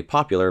not only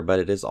popular, but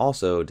it is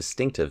also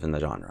distinctive in the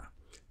genre.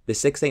 The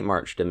 6/8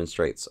 March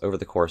demonstrates over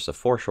the course of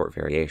 4 short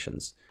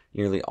variations,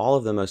 nearly all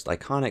of the most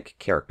iconic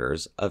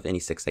characters of any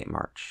 6/8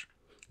 March.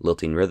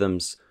 Lilting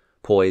rhythms,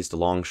 poised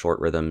long short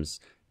rhythms,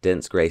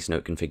 dense grace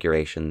note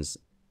configurations,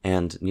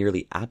 and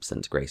nearly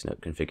absent grace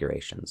note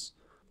configurations.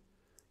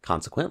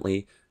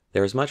 Consequently,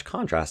 there is much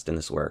contrast in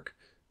this work,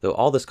 though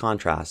all this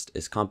contrast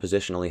is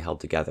compositionally held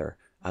together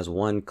as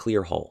one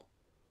clear whole.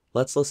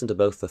 Let's listen to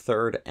both the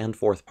third and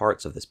fourth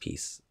parts of this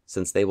piece,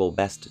 since they will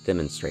best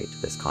demonstrate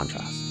this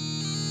contrast.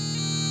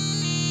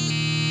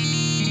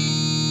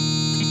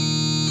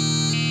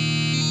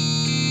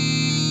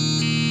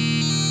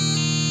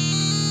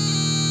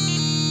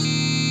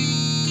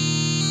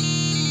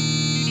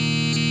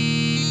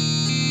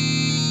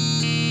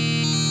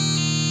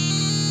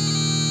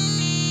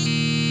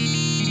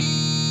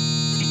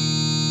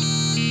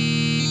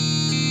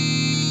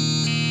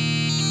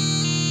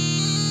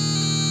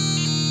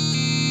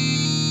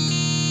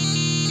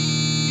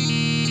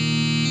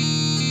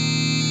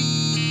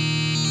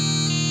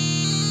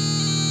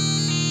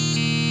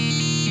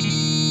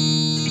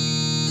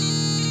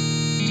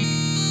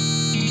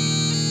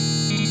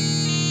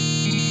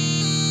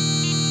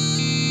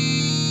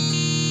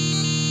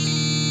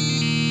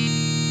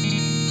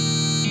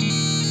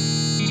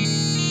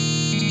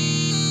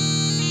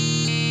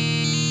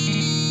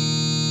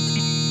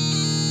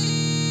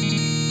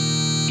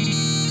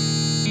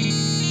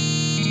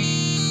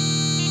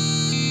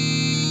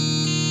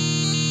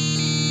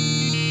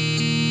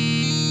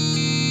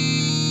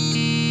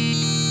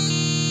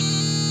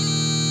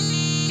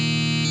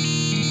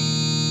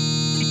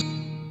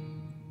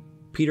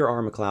 Peter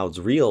R. MacLeod's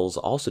reels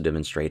also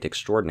demonstrate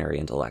extraordinary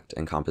intellect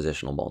and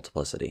compositional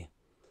multiplicity.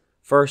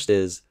 First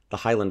is the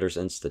Highlanders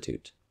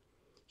Institute.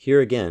 Here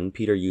again,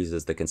 Peter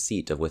uses the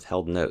conceit of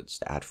withheld notes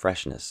to add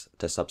freshness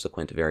to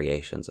subsequent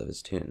variations of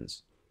his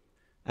tunes.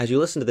 As you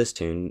listen to this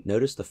tune,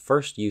 notice the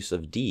first use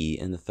of D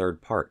in the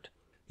third part.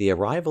 The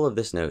arrival of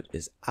this note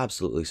is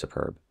absolutely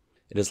superb.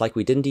 It is like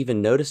we didn't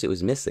even notice it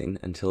was missing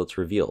until it's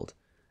revealed,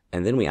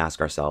 and then we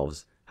ask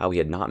ourselves how we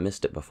had not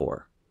missed it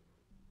before.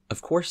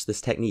 Of course,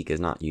 this technique is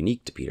not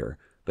unique to Peter,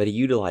 but he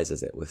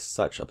utilizes it with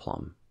such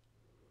aplomb.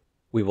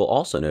 We will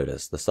also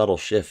notice the subtle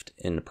shift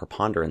in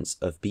preponderance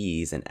of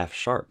Bs and F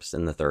sharps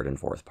in the third and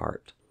fourth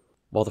part.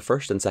 While the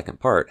first and second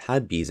part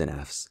had Bs and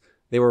Fs,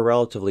 they were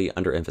relatively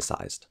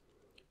underemphasized.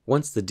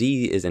 Once the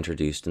D is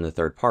introduced in the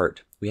third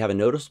part, we have a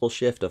noticeable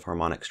shift of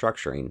harmonic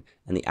structuring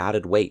and the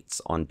added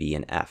weights on B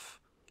and F.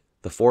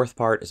 The fourth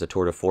part is a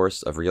tour de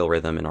force of real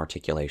rhythm and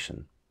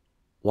articulation.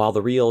 While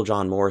the real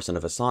John Morrison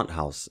of Assant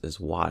House is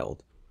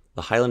wild,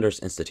 the Highlanders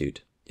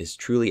Institute is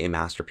truly a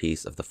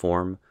masterpiece of the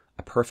form,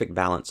 a perfect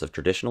balance of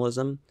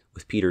traditionalism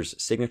with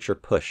Peter's signature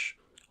push,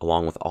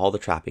 along with all the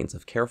trappings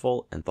of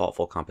careful and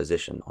thoughtful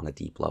composition on a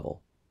deep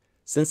level.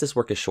 Since this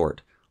work is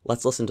short,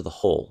 let's listen to the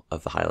whole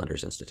of the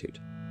Highlanders Institute.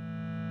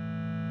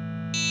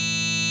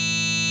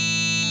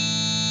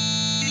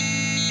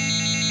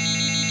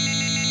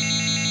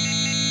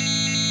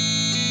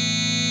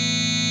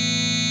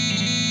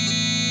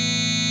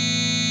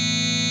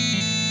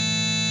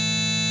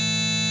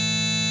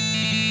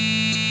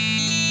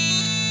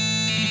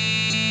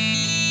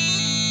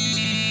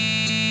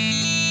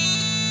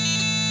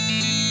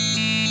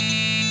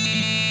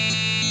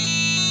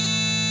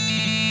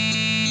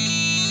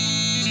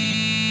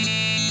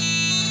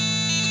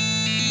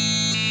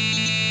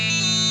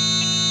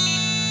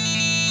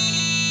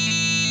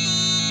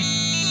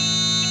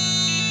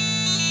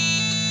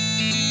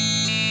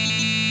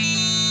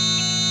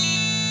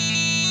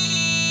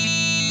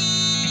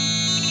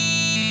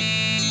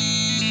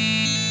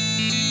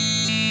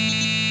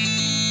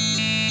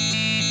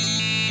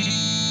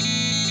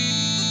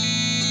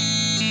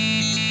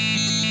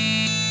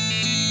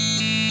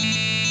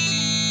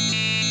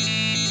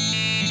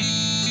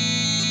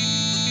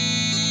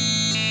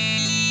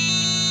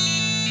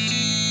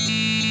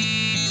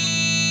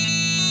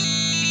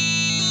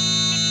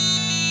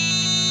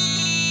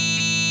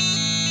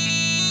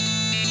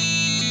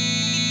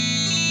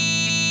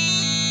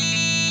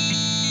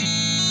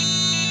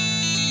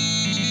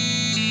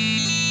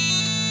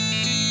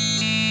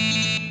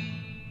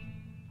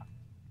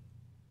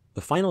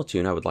 The final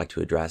tune I would like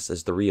to address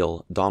is the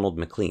reel Donald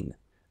MacLean.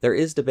 There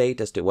is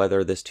debate as to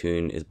whether this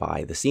tune is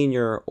by the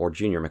Senior or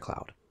Junior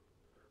MacLeod.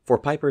 For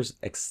pipers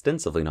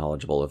extensively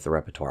knowledgeable of the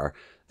repertoire,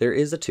 there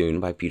is a tune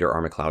by Peter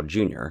R MacLeod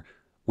Jr.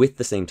 with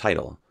the same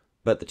title,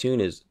 but the tune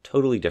is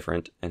totally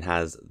different and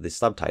has the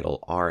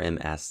subtitle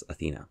RMS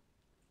Athena.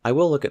 I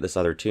will look at this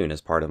other tune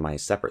as part of my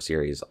separate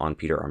series on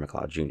Peter R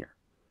MacLeod Jr.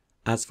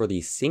 As for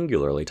the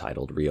singularly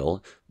titled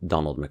reel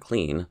Donald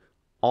MacLean,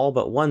 all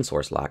but one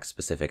source lacks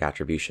specific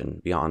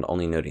attribution beyond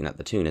only noting that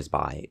the tune is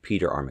by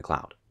Peter R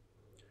MacLeod.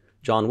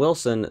 John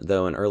Wilson,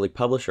 though an early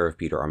publisher of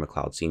Peter R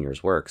MacLeod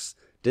Senior's works,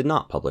 did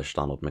not publish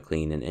Donald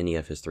MacLean in any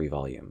of his 3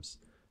 volumes.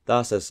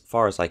 Thus, as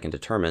far as I can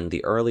determine,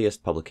 the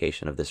earliest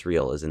publication of this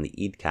reel is in the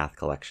Eadcath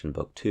Collection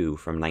Book 2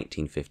 from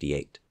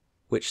 1958,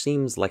 which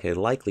seems like a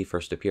likely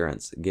first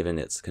appearance given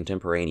its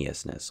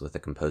contemporaneousness with the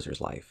composer's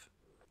life.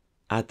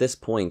 At this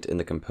point in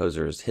the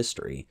composer's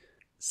history,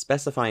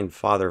 specifying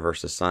father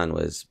versus son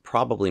was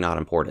probably not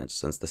important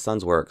since the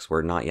son's works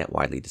were not yet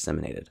widely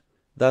disseminated.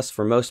 Thus,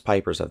 for most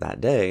pipers of that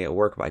day, a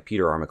work by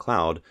Peter R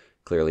MacLeod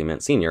clearly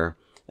meant senior,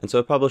 and so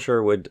a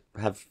publisher would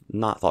have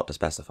not thought to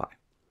specify.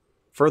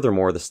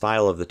 Furthermore, the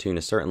style of the tune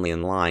is certainly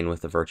in line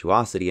with the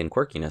virtuosity and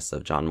quirkiness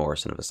of John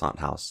Morrison of Assant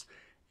House,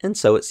 and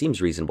so it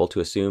seems reasonable to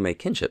assume a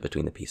kinship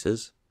between the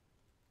pieces.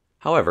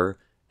 However,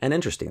 and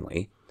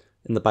interestingly,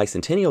 in the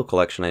bicentennial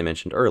collection I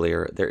mentioned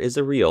earlier, there is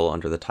a reel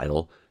under the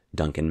title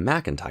Duncan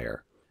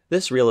MacIntyre.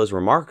 This reel is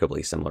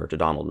remarkably similar to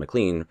Donald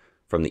MacLean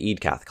from the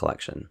Eadcath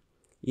collection.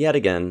 Yet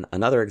again,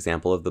 another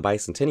example of the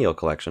bicentennial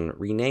collection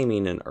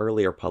renaming an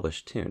earlier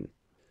published tune.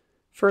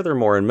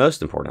 Furthermore, and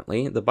most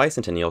importantly, the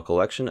bicentennial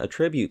collection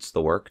attributes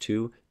the work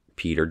to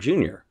Peter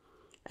Jr.,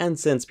 and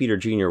since Peter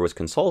Jr. was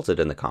consulted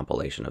in the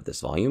compilation of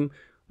this volume,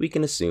 we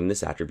can assume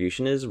this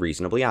attribution is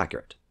reasonably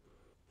accurate.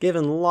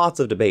 Given lots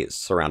of debates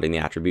surrounding the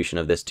attribution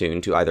of this tune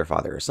to either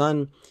father or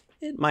son,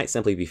 it might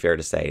simply be fair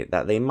to say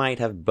that they might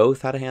have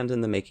both had a hand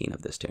in the making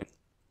of this tune.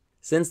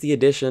 Since the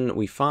edition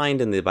we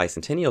find in the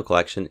bicentennial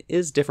collection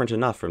is different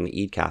enough from the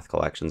Eadcath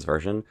collection's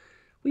version,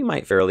 we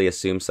might fairly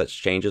assume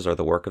such changes are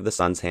the work of the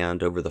son's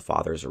hand over the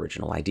father's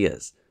original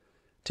ideas.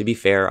 To be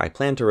fair, I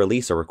plan to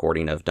release a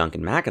recording of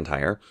Duncan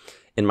MacIntyre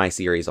in my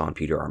series on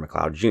Peter R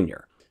MacLeod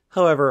Jr.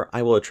 However,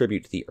 I will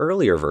attribute the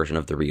earlier version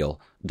of the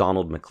reel,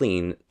 Donald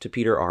MacLean, to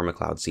Peter R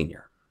MacLeod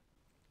Senior.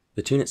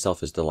 The tune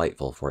itself is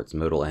delightful for its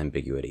modal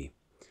ambiguity.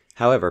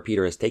 However,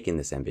 Peter has taken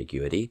this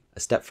ambiguity a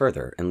step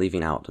further and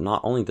leaving out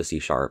not only the C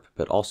sharp,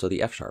 but also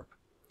the F sharp.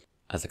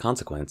 As a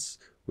consequence,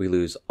 we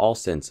lose all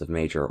sense of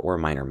major or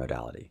minor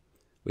modality.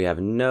 We have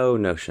no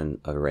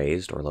notion of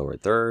raised or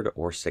lowered third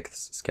or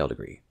sixth scale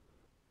degree.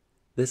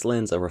 This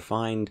lends a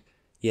refined,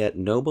 yet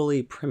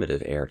nobly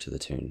primitive air to the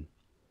tune.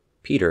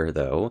 Peter,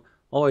 though,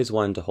 always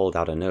one to hold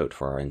out a note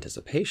for our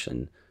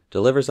anticipation,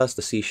 delivers us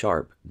the C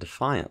sharp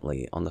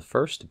defiantly on the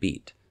first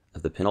beat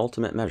of the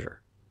penultimate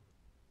measure.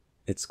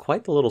 It's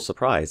quite the little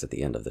surprise at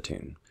the end of the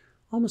tune,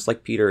 almost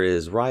like Peter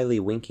is wryly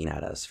winking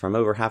at us from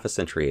over half a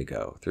century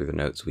ago through the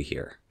notes we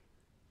hear.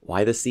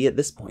 Why the C at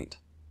this point?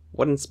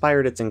 What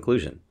inspired its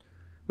inclusion?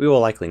 We will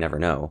likely never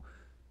know,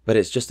 but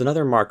it's just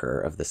another marker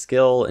of the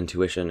skill,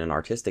 intuition, and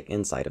artistic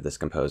insight of this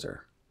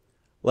composer.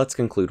 Let's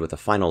conclude with a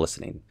final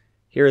listening.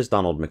 Here is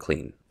Donald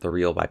McLean, the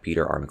reel by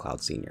Peter R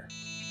MacLeod Senior.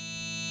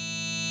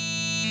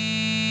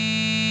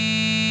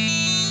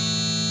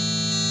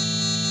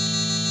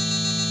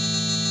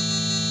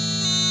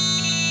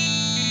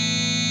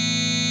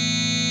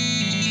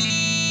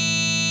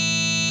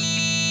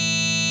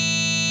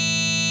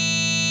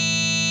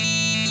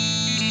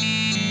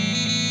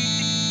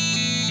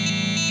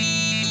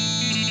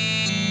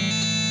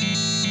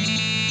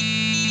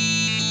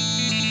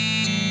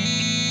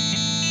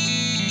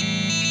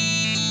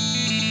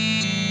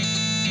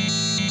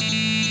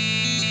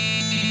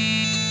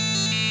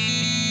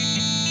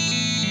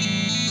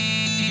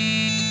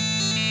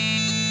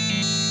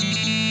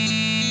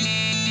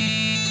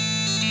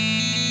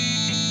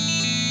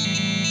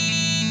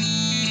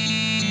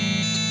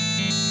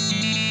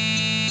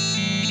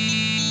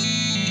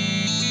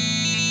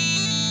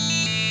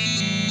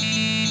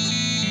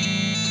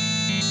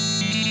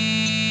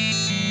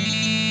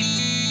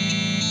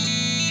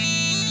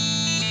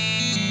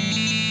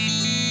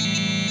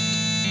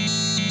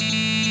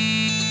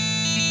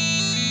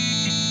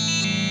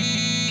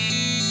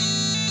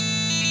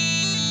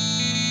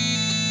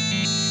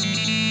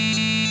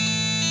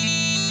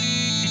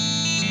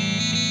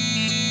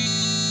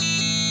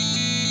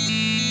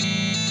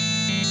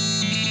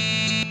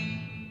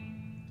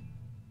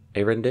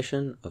 A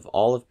rendition of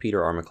all of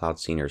Peter R MacLeod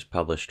Senior's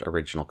published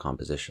original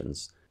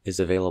compositions is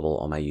available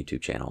on my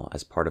YouTube channel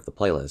as part of the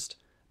playlist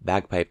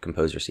Bagpipe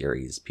Composer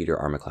Series Peter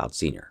R MacLeod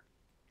Senior.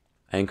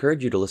 I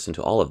encourage you to listen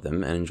to all of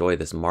them and enjoy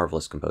this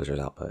marvelous composer's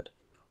output.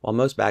 While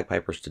most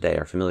bagpipers today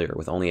are familiar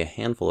with only a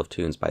handful of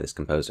tunes by this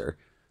composer,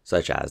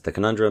 such as The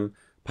Conundrum,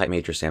 Pipe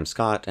Major Sam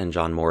Scott, and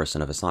John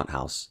Morrison of Assant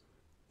House,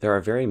 there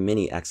are very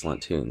many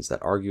excellent tunes that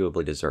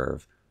arguably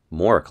deserve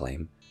more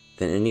acclaim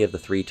than any of the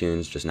 3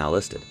 tunes just now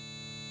listed.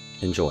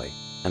 Enjoy,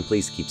 and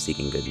please keep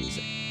seeking good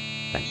music.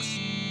 Thanks.